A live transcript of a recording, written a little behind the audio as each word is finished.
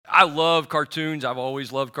I love cartoons. I've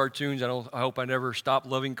always loved cartoons. I hope I never stop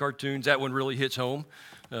loving cartoons. That one really hits home.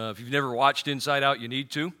 If you've never watched Inside Out, you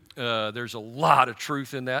need to. There's a lot of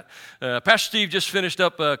truth in that. Pastor Steve just finished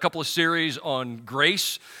up a couple of series on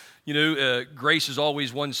grace. You know, grace is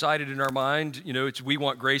always one-sided in our mind. You know, we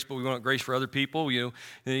want grace, but we want grace for other people. You know,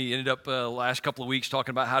 and he ended up last couple of weeks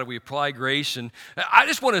talking about how do we apply grace. And I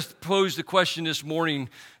just want to pose the question this morning,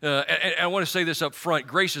 and I want to say this up front.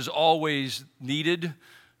 Grace is always needed,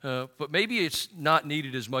 but maybe it's not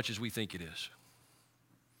needed as much as we think it is.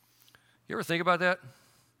 You ever think about that?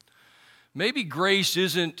 Maybe grace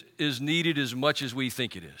isn't as needed as much as we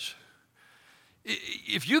think it is.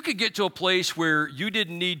 If you could get to a place where you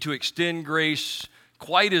didn't need to extend grace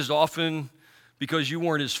quite as often because you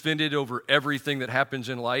weren't as offended over everything that happens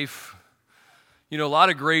in life, you know, a lot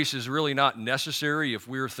of grace is really not necessary if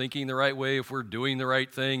we're thinking the right way, if we're doing the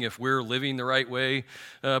right thing, if we're living the right way.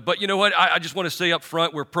 But you know what? I just want to say up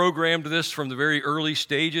front, we're programmed to this from the very early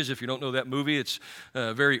stages. If you don't know that movie, it's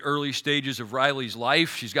very early stages of Riley's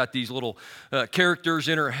life. She's got these little characters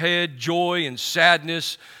in her head, joy and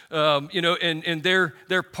sadness, you know, and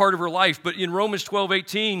they're part of her life. But in Romans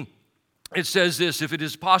 12:18, it says this: if it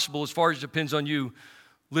is possible, as far as it depends on you,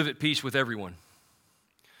 live at peace with everyone.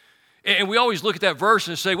 And we always look at that verse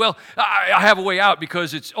and say, well, I have a way out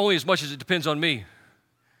because it's only as much as it depends on me.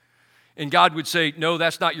 And God would say, no,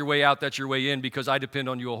 that's not your way out, that's your way in, because I depend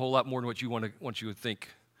on you a whole lot more than what you want you to think.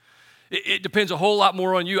 It depends a whole lot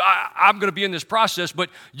more on you. I'm going to be in this process, but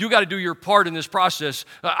you got to do your part in this process.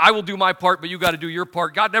 I will do my part, but you got to do your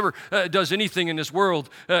part. God never does anything in this world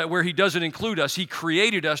where he doesn't include us. He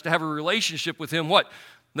created us to have a relationship with him, what?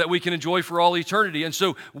 That we can enjoy for all eternity. And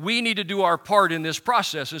so we need to do our part in this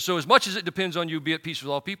process. And so as much as it depends on you, be at peace with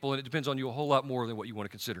all people, and it depends on you a whole lot more than what you want to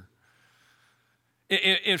consider.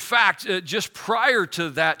 In fact, just prior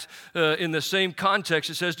to that, in the same context,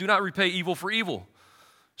 it says, do not repay evil for evil.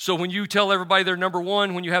 So when you tell everybody they're number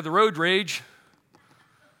one, when you have the road rage,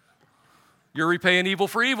 you're repaying evil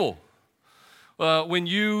for evil. When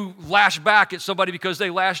you lash back at somebody because they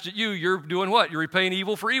lashed at you, you're doing what? You're repaying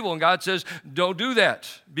evil for evil. And God says, don't do that.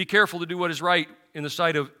 Be careful to do what is right in the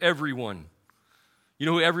sight of everyone. You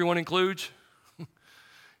know who everyone includes?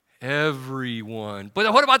 Everyone.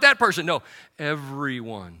 But what about that person? No,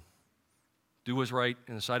 everyone. Do what's right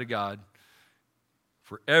in the sight of God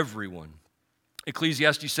for everyone.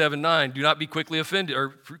 Ecclesiastes 7:9, do not be quickly offended,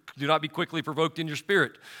 or do not be quickly provoked in your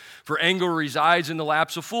spirit, for anger resides in the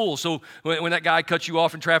laps of fools. So when that guy cut you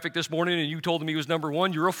off in traffic this morning and you told him he was number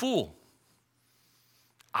one, you're a fool.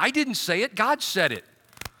 I didn't say it, God said it.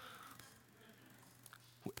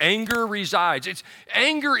 Anger resides.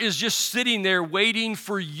 Anger is just sitting there waiting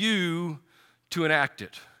for you to enact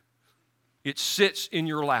it. It sits in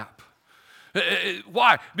your lap.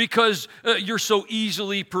 Why? Because you're so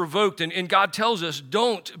easily provoked. And God tells us,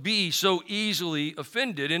 don't be so easily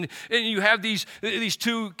offended. And you have these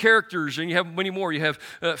two characters, and you have many more. You have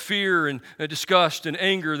fear and disgust and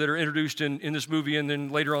anger that are introduced in this movie. And then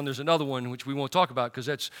later on, there's another one, which we won't talk about because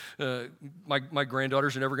that's my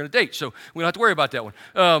granddaughters are never going to date. So we don't have to worry about that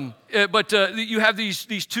one. But you have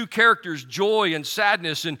these two characters, joy and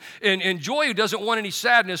sadness. And joy doesn't want any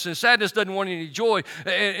sadness, and sadness doesn't want any joy.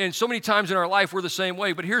 And so many times in our life, we're the same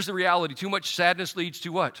way. But here's the reality. Too much sadness leads to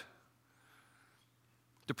what?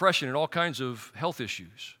 Depression and all kinds of health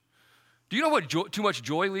issues. Do you know what too much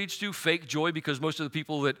joy leads to? Fake joy, because most of the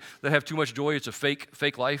people that have too much joy, it's a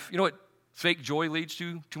fake life. You know what fake joy leads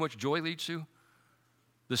to? Too much joy leads to?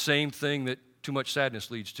 The same thing that too much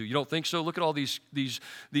sadness leads to. You don't think so? Look at all these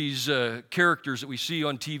characters that we see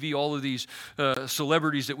on TV, all of these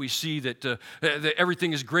celebrities that we see that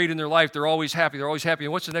everything is great in their life. They're always happy. They're always happy.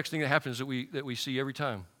 And what's the next thing that happens that we see every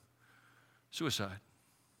time? Suicide.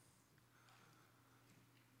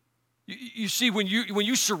 You see, when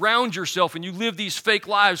you surround yourself and you live these fake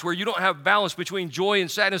lives where you don't have balance between joy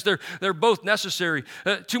and sadness, they're both necessary.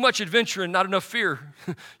 Too much adventure and not enough fear,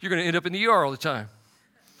 you're going to end up in the ER all the time.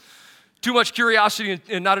 Too much curiosity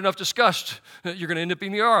and not enough disgust, you're going to end up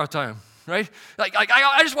in the ER all the time, right?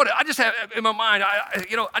 I just have in my mind,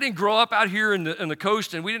 I didn't grow up out here in the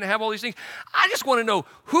coast, and we didn't have all these things. I just want to know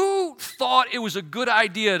who thought it was a good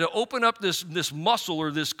idea to open up this mussel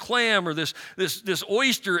or this clam or this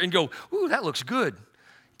oyster and go, ooh, that looks good.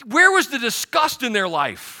 Where was the disgust in their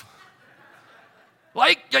life?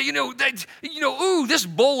 Ooh, this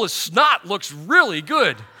bowl of snot looks really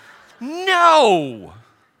good. No.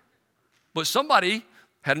 But somebody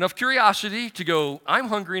had enough curiosity to go, I'm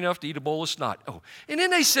hungry enough to eat a bowl of snot. Oh, and then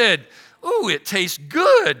they said, ooh, it tastes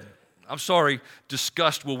good. I'm sorry,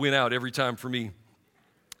 disgust will win out every time for me.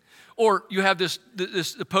 Or you have this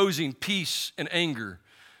opposing peace and anger.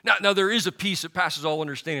 Now there is a peace that passes all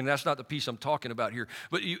understanding. That's not the peace I'm talking about here.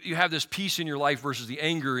 But you have this peace in your life versus the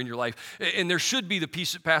anger in your life. And there should be the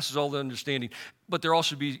peace that passes all the understanding. But there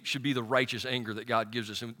also should be the righteous anger that God gives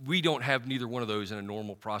us. And we don't have neither one of those in a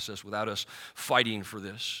normal process without us fighting for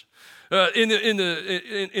this. In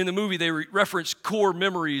the movie, they reference core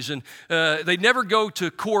memories, and they never go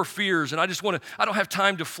to core fears. And I don't have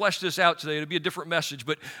time to flesh this out today. It'll be a different message.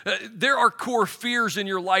 But there are core fears in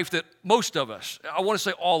your life that most of us, I want to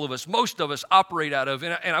say all of us, most of us operate out of.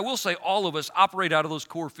 And I will say all of us operate out of those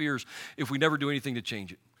core fears if we never do anything to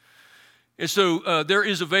change it. And so there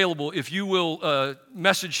is available, if you will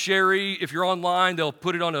message Sherry, if you're online, they'll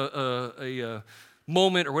put it on a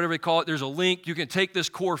moment or whatever they call it. There's a link. You can take this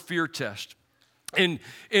core fear test. And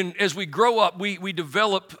as we grow up, we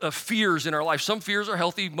develop fears in our life. Some fears are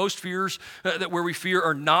healthy. Most fears that where we fear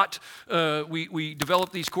are not. We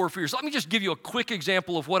develop these core fears. Let me just give you a quick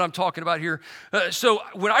example of what I'm talking about here. So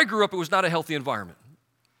when I grew up, it was not a healthy environment.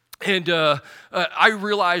 And I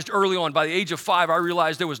realized early on, by the age of 5, I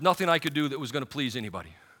realized there was nothing I could do that was going to please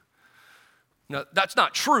anybody. Now, that's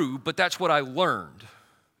not true, but that's what I learned.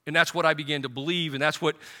 And that's what I began to believe, and that's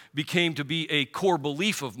what became to be a core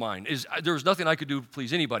belief of mine, is there was nothing I could do to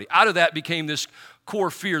please anybody. Out of that became this core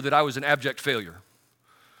fear that I was an abject failure.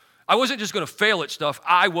 I wasn't just going to fail at stuff.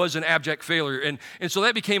 I was an abject failure. And so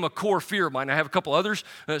that became a core fear of mine. I have a couple others,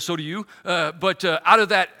 so do you. But out of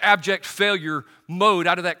that abject failure mode,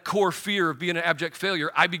 out of that core fear of being an abject failure,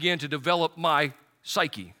 I began to develop my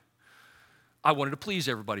psyche. I wanted to please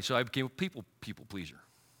everybody, so I became a people pleaser.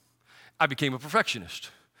 I became a perfectionist.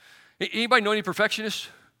 Anybody know any perfectionists?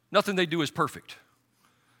 Nothing they do is perfect.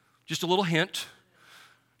 Just a little hint.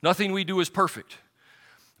 Nothing we do is perfect.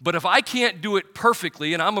 But if I can't do it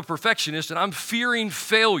perfectly and I'm a perfectionist and I'm fearing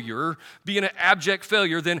failure, being an abject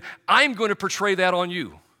failure, then I'm going to portray that on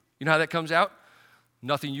you. You know how that comes out?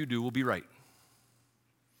 Nothing you do will be right.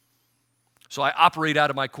 So I operate out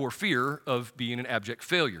of my core fear of being an abject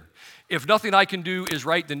failure. If nothing I can do is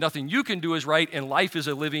right, then nothing you can do is right, and life is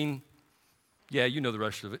a living, yeah, you know the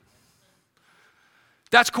rest of it.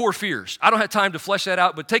 That's core fears. I don't have time to flesh that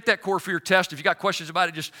out, but take that core fear test. If you got questions about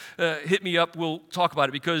it, just hit me up. We'll talk about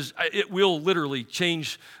it because it will literally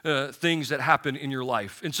change things that happen in your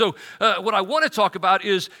life. And so what I want to talk about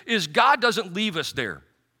is God doesn't leave us there.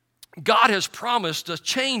 God has promised to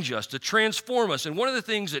change us, to transform us. And one of the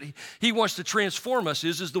things that he wants to transform us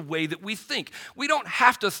is the way that we think. We don't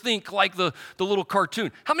have to think like the little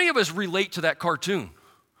cartoon. How many of us relate to that cartoon?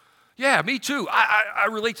 Yeah, me too. I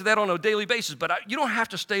relate to that on a daily basis, but you don't have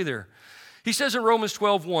to stay there. He says in Romans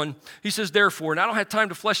 12:1, he says, therefore, and I don't have time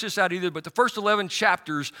to flesh this out either, but the first 11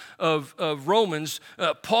 chapters of Romans,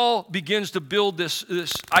 Paul begins to build this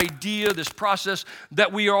idea, this process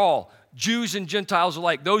that we are all, Jews and Gentiles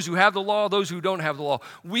alike, those who have the law, those who don't have the law.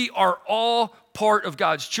 We are all part of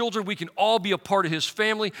God's children. We can all be a part of his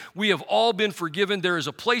family. We have all been forgiven. There is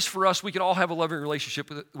a place for us. We can all have a loving relationship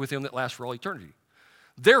with him that lasts for all eternity.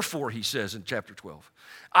 Therefore, he says in chapter 12,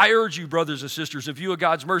 I urge you, brothers and sisters, in view of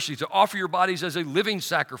God's mercy, to offer your bodies as a living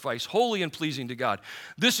sacrifice, holy and pleasing to God.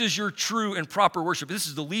 This is your true and proper worship. This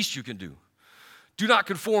is the least you can do. Do not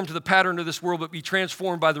conform to the pattern of this world, but be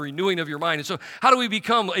transformed by the renewing of your mind. And so how do we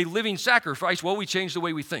become a living sacrifice? Well, we change the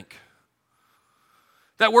way we think.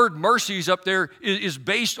 That word mercy is up there is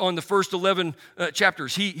based on the first 11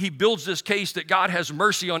 chapters. He builds this case that God has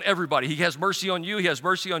mercy on everybody. He has mercy on you. He has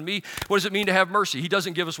mercy on me. What does it mean to have mercy? He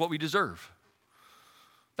doesn't give us what we deserve.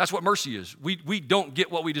 That's what mercy is. We don't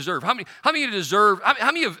get what we deserve. How many deserve?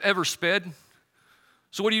 How many have ever sped?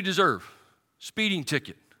 So what do you deserve? Speeding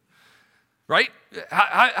ticket. Right?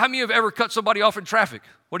 How many have ever cut somebody off in traffic?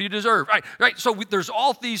 What do you deserve? Right. So there's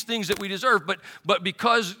all these things that we deserve, but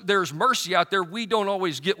because there's mercy out there, we don't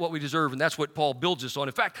always get what we deserve, and that's what Paul builds us on.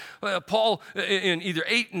 In fact, Paul in either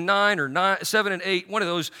 8 and 9 or 7 and 8, one of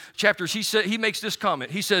those chapters, he makes this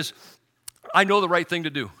comment. He says, I know the right thing to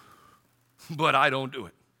do, but I don't do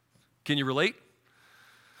it. Can you relate?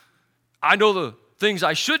 I know the things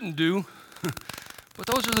I shouldn't do, but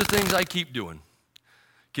those are the things I keep doing.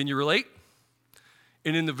 Can you relate?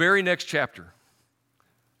 And in the very next chapter,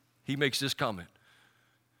 he makes this comment.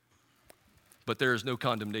 But there is no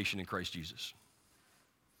condemnation in Christ Jesus.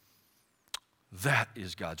 That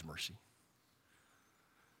is God's mercy.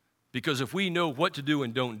 Because if we know what to do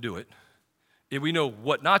and don't do it, if we know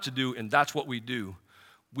what not to do and that's what we do,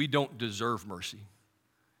 we don't deserve mercy.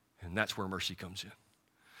 And that's where mercy comes in.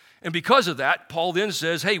 And because of that, Paul then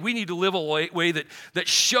says, hey, we need to live a way that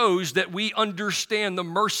shows that we understand the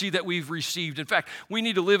mercy that we've received. In fact, we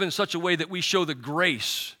need to live in such a way that we show the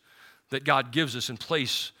grace that God gives us in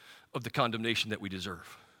place of the condemnation that we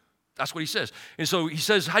deserve. That's what he says. And so he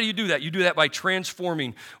says, how do you do that? You do that by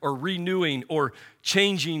transforming or renewing or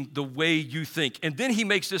changing the way you think. And then he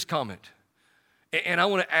makes this comment, and I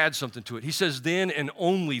want to add something to it. He says, then and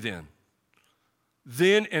only then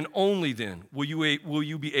will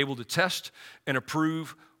you be able to test and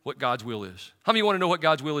approve what God's will is. How many want to know what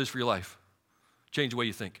God's will is for your life? Change the way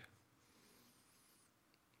you think.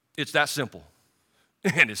 It's that simple,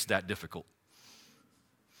 and it's that difficult.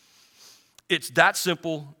 It's that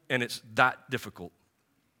simple, and it's that difficult.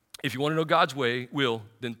 If you want to know God's will,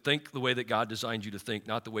 then think the way that God designed you to think,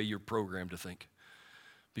 not the way you're programmed to think.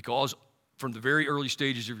 Because from the very early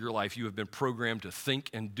stages of your life, you have been programmed to think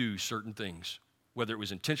and do certain things. Whether it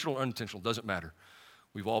was intentional or unintentional, doesn't matter.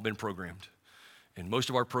 We've all been programmed. And most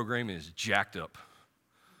of our programming is jacked up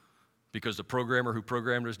because the programmer who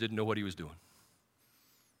programmed us didn't know what he was doing.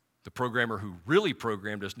 The programmer who really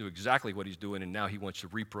programmed us knew exactly what he's doing, and now he wants to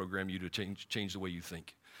reprogram you to change the way you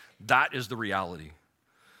think. That is the reality.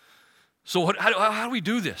 So how do we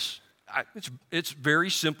do this? It's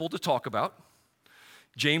very simple to talk about.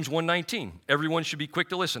 James 1:19, everyone should be quick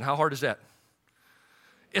to listen. How hard is that?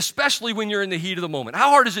 Especially when you're in the heat of the moment.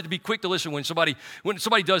 How hard is it to be quick to listen when somebody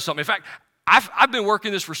does something? In fact, I've been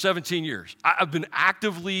working this for 17 years. I've been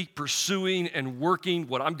actively pursuing and working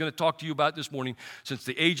what I'm going to talk to you about this morning since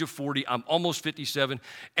the age of 40. I'm almost 57,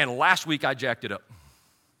 and last week I jacked it up.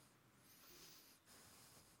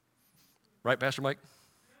 Right, Pastor Mike?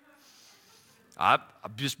 I'll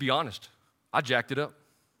just be honest. I jacked it up.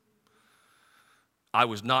 I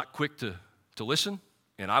was not quick to listen,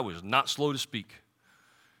 and I was not slow to speak.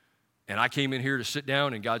 And I came in here to sit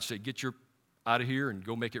down, and God said, get your out of here and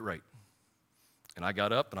go make it right. And I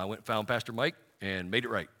got up, and I went and found Pastor Mike and made it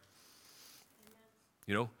right.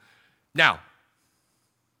 You know? Now,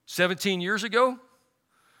 17 years ago,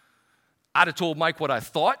 I'd have told Mike what I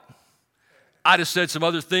thought. I'd have said some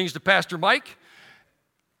other things to Pastor Mike.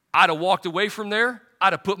 I'd have walked away from there.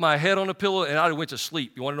 I'd have put my head on a pillow, and I'd have went to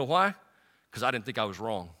sleep. You want to know why? Because I didn't think I was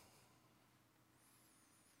wrong.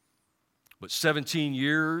 But 17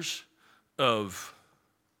 years of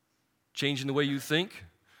changing the way you think,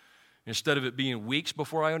 instead of it being weeks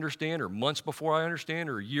before I understand or months before I understand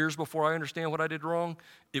or years before I understand what I did wrong,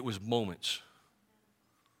 it was moments.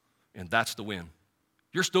 And that's the win.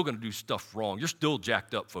 You're still going to do stuff wrong. You're still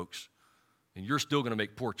jacked up, folks. And you're still going to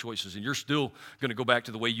make poor choices. And you're still going to go back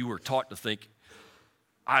to the way you were taught to think.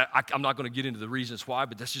 I'm not going to get into the reasons why,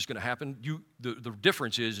 but that's just going to happen. The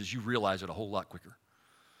difference is you realize it a whole lot quicker.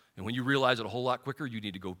 And when you realize it a whole lot quicker, you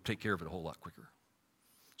need to go take care of it a whole lot quicker.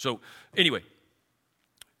 So anyway,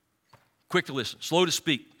 quick to listen, slow to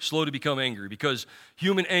speak, slow to become angry, because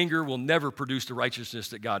human anger will never produce the righteousness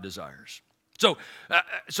that God desires. So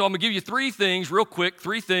I'm going to give you 3 things real quick,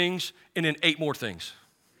 3 things, and then 8 more things.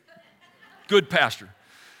 Good pastor.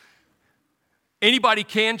 Anybody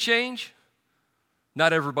can change.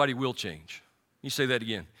 Not everybody will change. Let me say that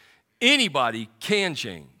again. Anybody can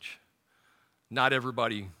change. Not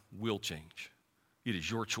everybody will change. It is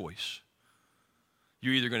your choice.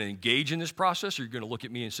 You're either going to engage in this process or you're going to look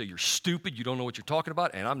at me and say, you're stupid, you don't know what you're talking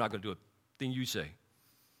about, and I'm not going to do a thing you say.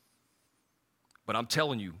 But I'm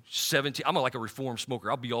telling you, I'm like a reformed smoker.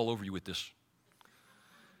 I'll be all over you with this.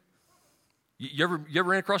 You ever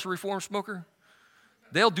ran across a reformed smoker?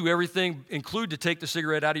 They'll do everything, include to take the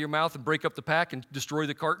cigarette out of your mouth and break up the pack and destroy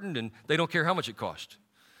the carton, and they don't care how much it costs.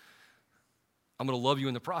 I'm going to love you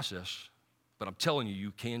in the process, but I'm telling you,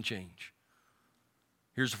 you can change.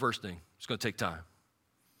 Here's the first thing. It's going to take time.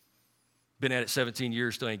 Been at it 17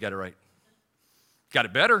 years, still ain't got it right. Got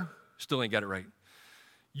it better, still ain't got it right.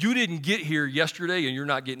 You didn't get here yesterday, and you're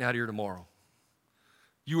not getting out of here tomorrow.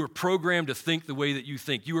 You were programmed to think the way that you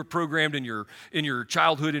think. You were programmed in your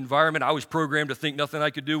childhood environment. I was programmed to think nothing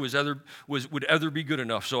I could do would ever be good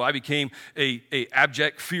enough. So I became a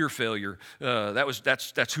abject fear failure.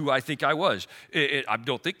 That's who I think I was. I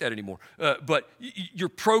don't think that anymore. But you're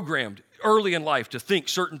programmed early in life to think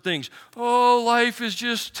certain things. Oh, life is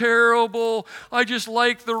just terrible. I just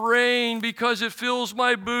like the rain because it fills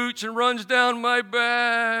my boots and runs down my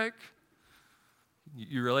back.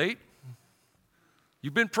 You relate?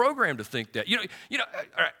 You've been programmed to think that. You know.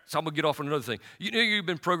 All right, so I'm going to get off on another thing. You know you've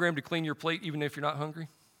been programmed to clean your plate even if you're not hungry?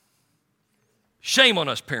 Shame on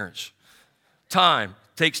us parents. Time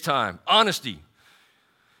takes time. Honesty.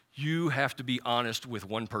 You have to be honest with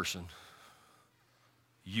one person.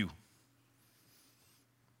 You.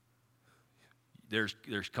 There's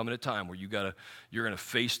coming a time where you're going to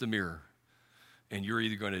face the mirror, and you're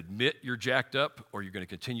either going to admit you're jacked up or you're going to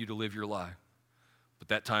continue to live your lie. But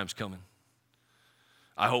that time's coming.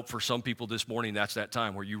 I hope for some people this morning that's that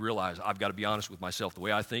time where you realize I've got to be honest with myself. The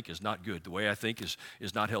way I think is not good. The way I think is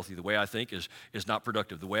not healthy. The way I think is not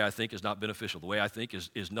productive. The way I think is not beneficial. The way I think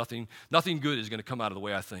is nothing good is going to come out of the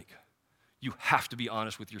way I think. You have to be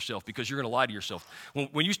honest with yourself because you're going to lie to yourself.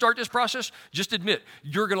 When you start this process, just admit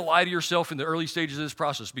you're going to lie to yourself in the early stages of this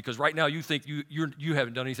process because right now you think you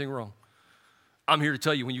haven't done anything wrong. I'm here to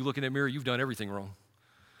tell you when you look in that mirror, you've done everything wrong.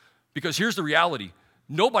 Because here's the reality.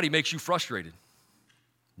 Nobody makes you frustrated.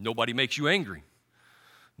 Nobody makes you angry.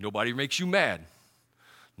 Nobody makes you mad.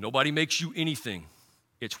 Nobody makes you anything.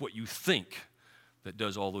 It's what you think that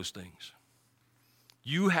does all those things.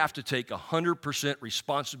 You have to take 100%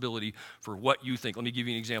 responsibility for what you think. Let me give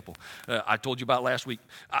you an example. I told you about last week.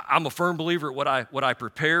 I'm a firm believer at what I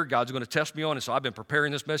prepare, God's going to test me on, and so I've been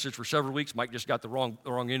preparing this message for several weeks. Mike just got the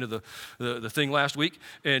wrong end of the thing last week,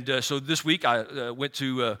 and so this week I went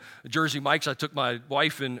to Jersey Mike's. I took my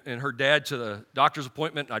wife and her dad to the doctor's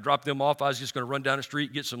appointment, and I dropped them off. I was just going to run down the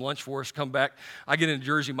street, get some lunch for us, come back. I get into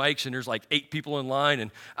Jersey Mike's, and there's like 8 people in line, and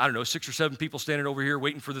I don't know, 6 or 7 people standing over here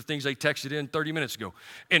waiting for the things they texted in 30 minutes ago.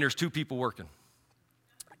 And there's 2 people working.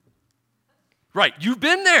 Right, you've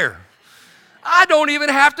been there. I don't even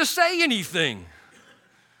have to say anything.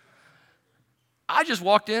 I just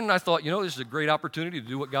walked in and I thought, this is a great opportunity to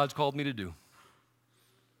do what God's called me to do.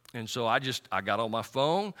 And so I got on my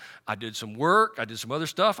phone, I did some work, I did some other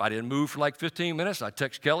stuff. I didn't move for like 15 minutes. I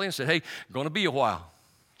texted Kelly and said, hey, going to be a while.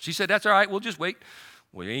 She said, that's all right, we'll just wait.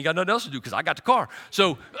 Well, you ain't got nothing else to do because I got the car.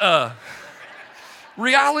 So,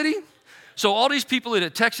 reality. So all these people that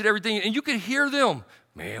had texted everything, and you could hear them.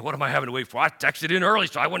 Man, what am I having to wait for? I texted in early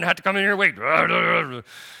so I wouldn't have to come in here and wait.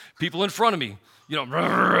 People in front of me, 2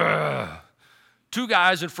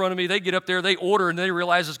 guys in front of me, they get up there, they order, and they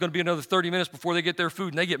realize it's going to be another 30 minutes before they get their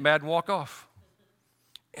food, and they get mad and walk off.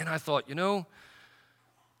 And I thought,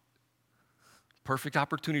 perfect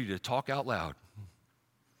opportunity to talk out loud.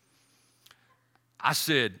 I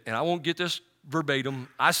said, and I won't get this verbatim,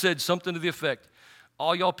 I said something to the effect,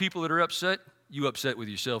 all y'all people that are upset, you upset with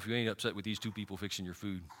yourself. You ain't upset with these 2 people fixing your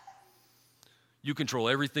food. You control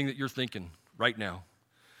everything that you're thinking right now.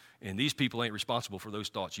 And these people ain't responsible for those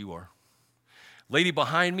thoughts. You are. Lady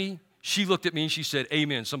behind me, she looked at me and she said,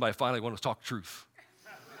 amen, somebody finally wants to talk truth.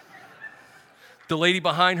 The lady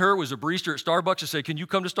behind her was a barista at Starbucks and said, can you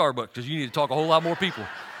come to Starbucks? Because you need to talk a whole lot more people.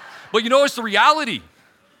 But it's the reality.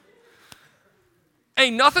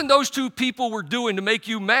 Ain't nothing those 2 people were doing to make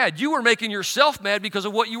you mad. You were making yourself mad because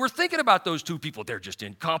of what you were thinking about those 2 people. They're just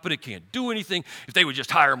incompetent, can't do anything. If they would just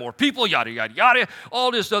hire more people, yada, yada, yada, all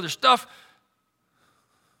this other stuff.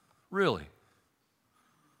 Really?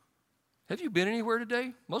 Have you been anywhere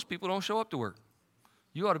today? Most people don't show up to work.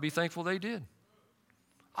 You ought to be thankful they did.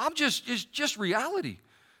 It's just reality.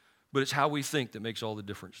 But it's how we think that makes all the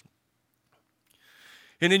difference.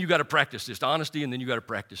 And then you got to practice this honesty, and then you got to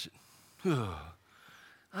practice it.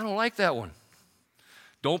 I don't like that one.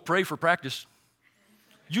 Don't pray for practice.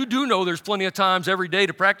 You do know there's plenty of times every day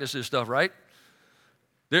to practice this stuff, right?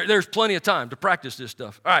 There's plenty of time to practice this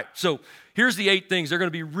stuff. All right, so here's the 8 things. They're going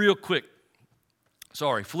to be real quick.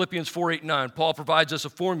 Philippians 4, 8, and 9. Paul provides us a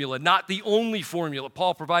formula, not the only formula.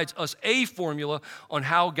 Paul provides us a formula on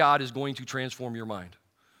how God is going to transform your mind.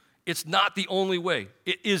 It's not the only way.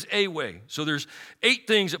 It is a way. So there's 8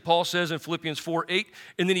 things that Paul says in Philippians 4, 8,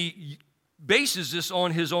 and then he bases this on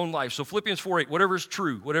his own life. So Philippians 4:8, whatever is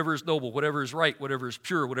true, whatever is noble, whatever is right, whatever is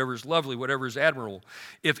pure, whatever is lovely, whatever is admirable.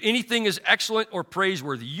 If anything is excellent or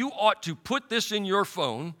praiseworthy, you ought to put this in your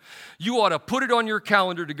phone. You ought to put it on your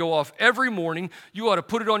calendar to go off every morning. You ought to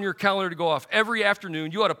put it on your calendar to go off every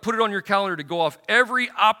afternoon. You ought to put it on your calendar to go off every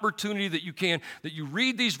opportunity that you can, that you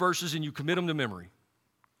read these verses and you commit them to memory.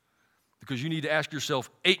 Because you need to ask yourself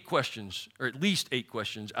 8 questions, or at least 8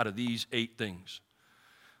 questions out of these 8 things.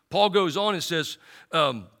 Paul goes on and says,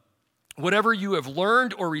 whatever you have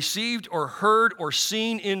learned or received or heard or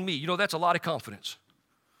seen in me. That's a lot of confidence.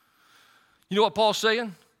 You know what Paul's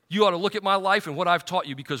saying? You ought to look at my life and what I've taught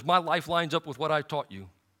you because my life lines up with what I taught you.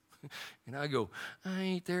 And I go, I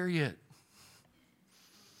ain't there yet.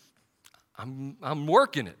 I'm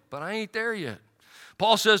working it, but I ain't there yet.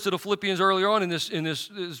 Paul says to the Philippians earlier on in this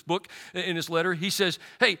book, in this letter, he says,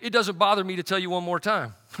 hey, it doesn't bother me to tell you one more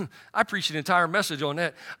time. I preached an entire message on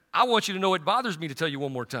that. I want you to know it bothers me to tell you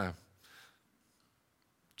one more time.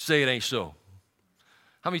 Say it ain't so.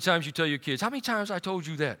 How many times you tell your kids, how many times I told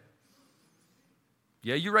you that?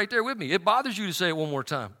 Yeah, you're right there with me. It bothers you to say it one more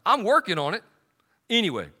time. I'm working on it.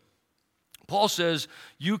 Anyway, Paul says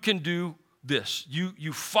you can do this.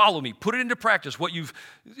 You follow me. Put it into practice, what you've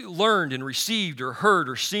learned and received or heard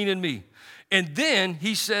or seen in me. And then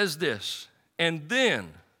he says this, and then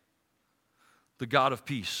the God of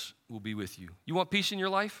peace will be with you. You want peace in your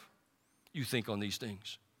life? You think on these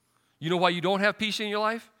things. You know why you don't have peace in your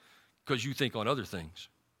life? Because you think on other things.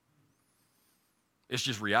 It's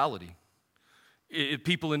just reality.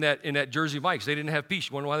 People in that Jersey Mike's, they didn't have peace.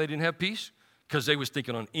 You want to know why they didn't have peace? Because they was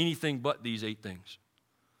thinking on anything but these 8 things.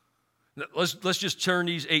 Let's just turn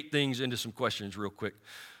these 8 things into some questions real quick.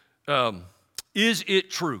 Is it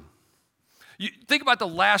true? Think about the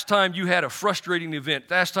last time you had a frustrating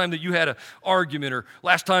event, last time that you had an argument, or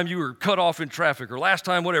last time you were cut off in traffic, or last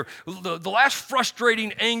time whatever. The last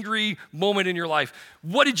frustrating, angry moment in your life,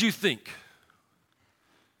 what did you think?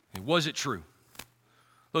 And was it true?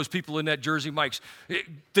 Those people in that Jersey Mike's,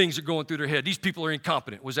 things are going through their head. These people are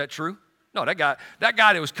incompetent. Was that true? No, that guy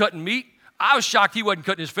that was cutting meat, I was shocked he wasn't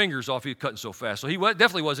cutting his fingers off. He was cutting so fast. So he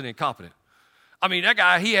definitely wasn't incompetent. I mean, that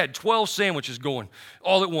guy, he had 12 sandwiches going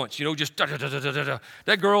all at once, just da-da-da-da-da-da.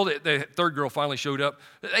 That girl, the third girl finally showed up.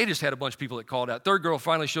 They just had a bunch of people that called out. Third girl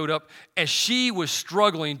finally showed up, and she was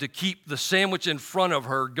struggling to keep the sandwich in front of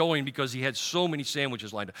her going because he had so many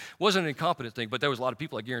sandwiches lined up. It wasn't an incompetent thing, but there was a lot of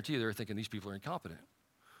people, I guarantee you, they were thinking these people are incompetent.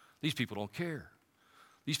 These people don't care.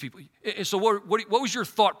 These people. And so what was your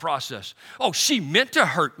thought process? Oh, she meant to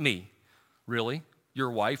hurt me. Really? Your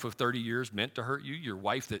wife of 30 years meant to hurt you?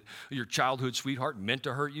 Your childhood sweetheart meant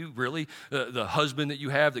to hurt you? Really? The husband that you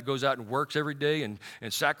have that goes out and works every day and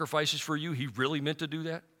sacrifices for you, he really meant to do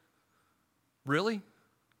that? Really?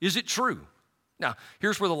 Is it true? Now,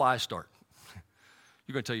 here's where the lies start.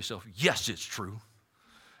 You're going to tell yourself, yes, it's true.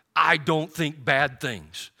 I don't think bad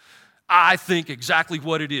things. I think exactly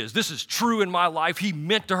what it is. This is true in my life. He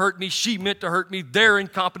meant to hurt me. She meant to hurt me. They're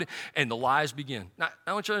incompetent. And the lies begin. Now,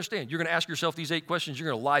 I want you to understand, you're going to ask yourself these 8 questions. You're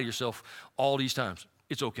going to lie to yourself all these times.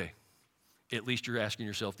 It's okay. At least you're asking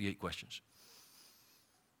yourself the 8 questions.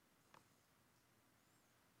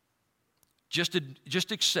 Just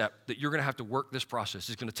accept that you're going to have to work this process.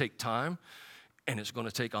 It's going to take time, and it's going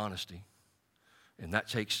to take honesty. And that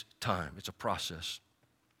takes time. It's a process.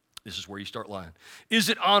 This is where you start lying. Is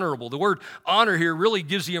it honorable? The word honor here really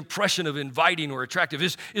gives the impression of inviting or attractive.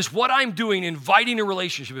 Is what I'm doing inviting a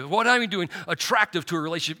relationship? Is what I'm doing attractive to a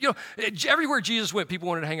relationship? Everywhere Jesus went, people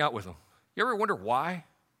wanted to hang out with him. You ever wonder why?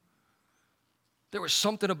 There was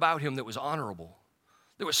something about him that was honorable.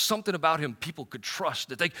 There was something about him people could trust,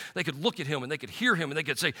 that they could look at him and they could hear him and they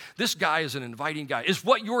could say, this guy is an inviting guy. Is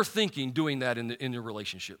what you're thinking doing that in your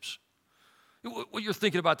relationships? What you're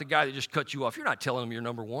thinking about the guy that just cut you off, you're not telling him you're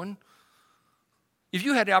number one. If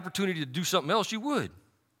you had the opportunity to do something else, you would.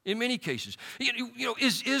 In many cases,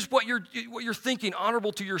 is what you're thinking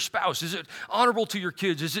honorable to your spouse? Is it honorable to your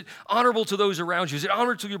kids? Is it honorable to those around you? Is it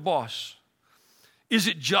honorable to your boss? Is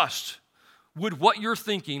it just? Would what you're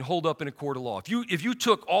thinking hold up in a court of law? If you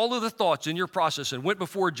took all of the thoughts in your process and went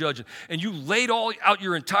before a judge and you laid all out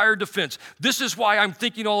your entire defense, this is why I'm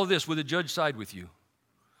thinking all of this, would the judge side with you?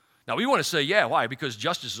 Now, we want to say, yeah, why? Because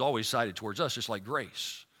justice is always sided towards us, just like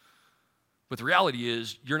grace. But the reality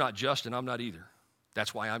is, you're not just and I'm not either.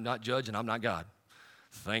 That's why I'm not judge and I'm not God.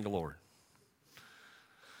 Thank the Lord.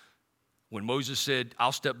 When Moses said,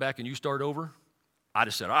 I'll step back and you start over, I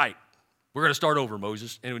just said, all right, we're going to start over,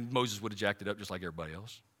 Moses. And Moses would have jacked it up just like everybody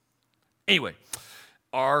else. Anyway,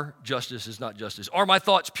 our justice is not justice. Are my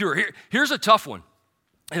thoughts pure? Here's a tough one.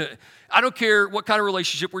 I don't care what kind of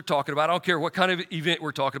relationship we're talking about. I don't care what kind of event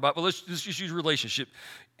we're talking about, but let's just use relationship.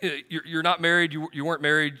 You're not married, you weren't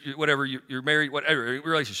married, whatever, you're married, whatever,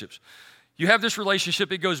 relationships. You have this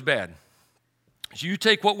relationship, it goes bad. So you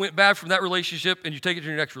take what went bad from that relationship and you take it to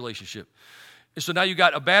your next relationship. And so now you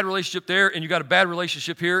got a bad relationship there and you got a bad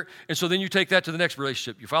relationship here, and so then you take that to the next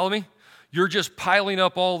relationship. You follow me? You're just piling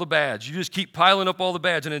up all the bads. You just keep piling up all the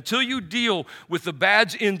bads. And until you deal with the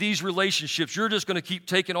bads in these relationships, you're just going to keep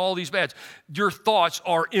taking all these bads. Your thoughts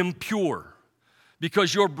are impure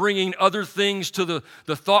because you're bringing other things to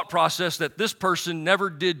the thought process that this person never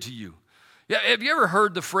did to you. Yeah, have you ever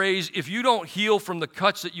heard the phrase, if you don't heal from the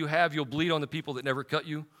cuts that you have, you'll bleed on the people that never cut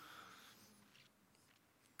you?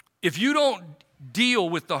 If you don't deal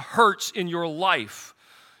with the hurts in your life,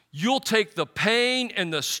 you'll take the pain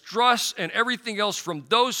and the stress and everything else from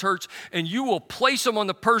those hurts and you will place them on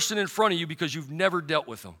the person in front of you because you've never dealt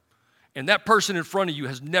with them. And that person in front of you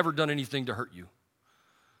has never done anything to hurt you.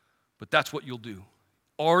 But that's what you'll do.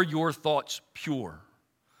 Are your thoughts pure?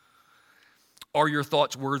 Are your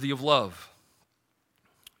thoughts worthy of love?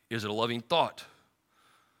 Is it a loving thought?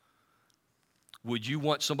 Would you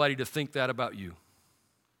want somebody to think that about you?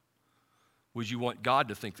 Would you want God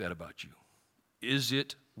to think that about you? Is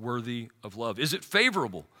it worthy of love? Is it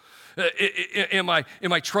favorable? Am I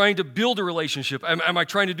trying to build a relationship? Am I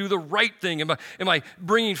trying to do the right thing? Am I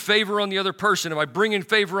bringing favor on the other person? Am I bringing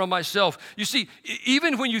favor on myself? You see,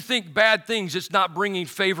 even when you think bad things, it's not bringing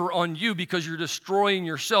favor on you because you're destroying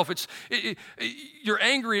yourself. You're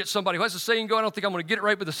angry at somebody. What's the saying go? I don't think I'm going to get it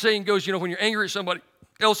right, but the saying goes, when you're angry at somebody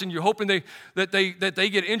else and you're hoping that they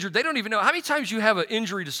get injured, they don't even know. How many times you have an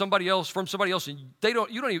injury to somebody else from somebody else and they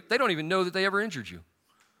don't even know that they ever injured you?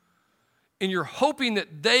 And you're hoping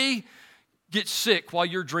that they get sick while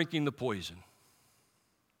you're drinking the poison.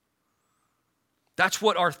 That's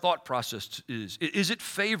what our thought process is. Is it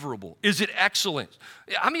favorable? Is it excellent?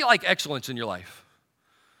 How many like excellence in your life?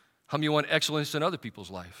 How many want excellence in other people's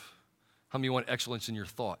life? How many want excellence in your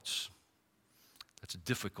thoughts? That's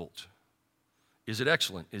difficult. Is it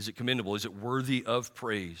excellent? Is it commendable? Is it worthy of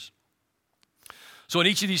praise? So in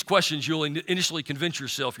each of these questions, you'll initially convince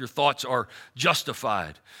yourself your thoughts are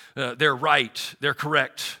justified. They're right. They're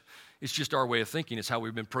correct. It's just our way of thinking. It's how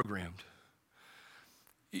we've been programmed.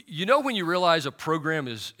 You know when you realize a program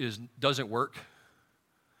doesn't work?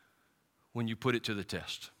 When you put it to the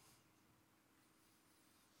test.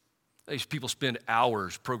 These people spend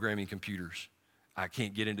hours programming computers. I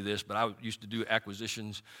can't get into this, but I used to do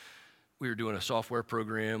acquisitions. We were doing a software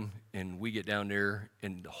program, and we get down there,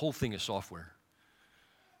 and the whole thing is software.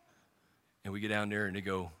 And we get down there and they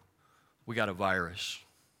go, we got a virus.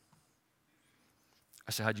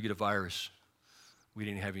 I said, how'd you get a virus? We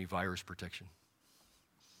didn't have any virus protection.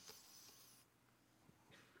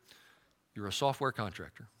 You're a software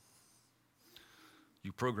contractor.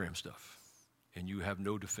 You program stuff, and you have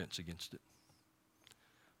no defense against it.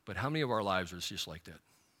 But how many of our lives are just like that?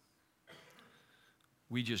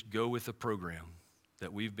 We just go with a program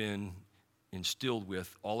that we've been instilled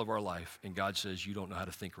with all of our life, and God says, you don't know how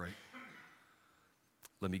to think right.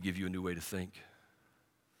 Let me give you a new way to think.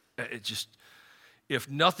 If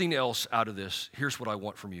nothing else out of this, here's what I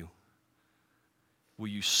want from you. Will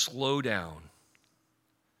you slow down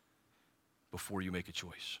before you make a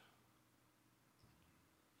choice?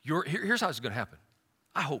 Here's how it's going to happen.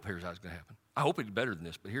 I hope here's how it's going to happen. I hope it's better than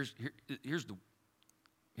this, but here's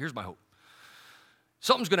my hope.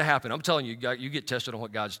 Something's going to happen. I'm telling you, you get tested on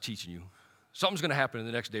what God's teaching you. Something's going to happen in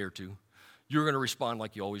the next day or two. You're going to respond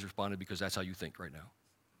like you always responded because that's how you think right now.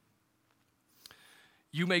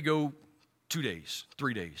 You may go 2 days,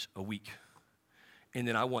 3 days, a week, and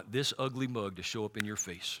then I want this ugly mug to show up in your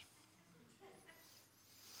face.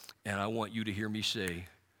 And I want you to hear me say,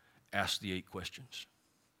 ask the 8 questions.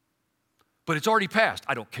 But it's already passed.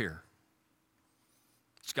 I don't care.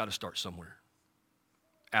 It's got to start somewhere.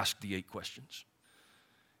 Ask the 8 questions.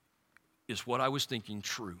 Is what I was thinking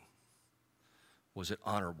true? Was it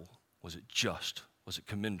honorable? Was it just? Was it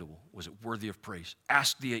commendable? Was it worthy of praise?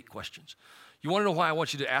 Ask the 8 questions. You want to know why I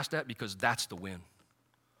want you to ask that? Because that's the win.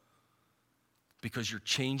 Because you're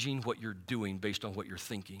changing what you're doing based on what you're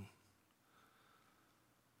thinking.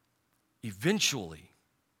 Eventually,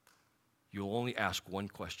 you'll only ask one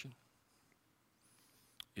question.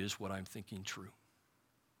 Is what I'm thinking true?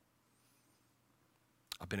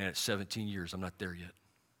 I've been at it 17 years. I'm not there yet.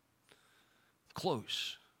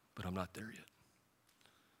 Close, but I'm not there yet.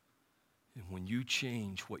 And when you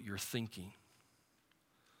change what you're thinking,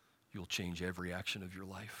 you'll change every action of your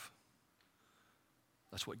life.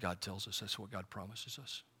 That's what God tells us. That's what God promises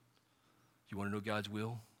us. You want to know God's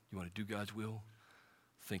will? You want to do God's will?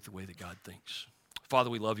 Think the way that God thinks. Father,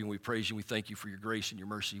 we love you and we praise you. We thank you for your grace and your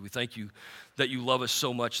mercy. We thank you that you love us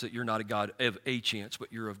so much that you're not a God of a chance,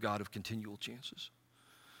 but you're a God of continual chances.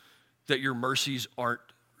 That your mercies aren't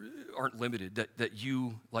limited. That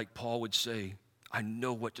you, like Paul would say, I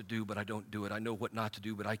know what to do, but I don't do it. I know what not to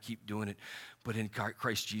do, but I keep doing it. But in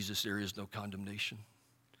Christ Jesus, there is no condemnation.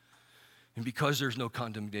 And because there's no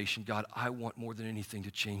condemnation, God, I want more than anything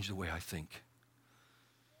to change the way I think.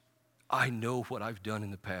 I know what I've done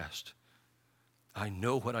in the past. I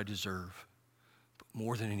know what I deserve. But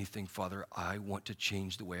more than anything, Father, I want to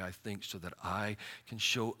change the way I think so that I can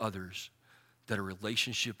show others that a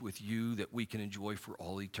relationship with you that we can enjoy for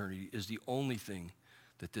all eternity is the only thing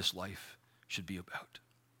that this life should be about.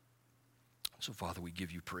 So, Father, we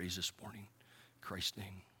give you praise this morning. In Christ's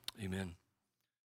name, amen.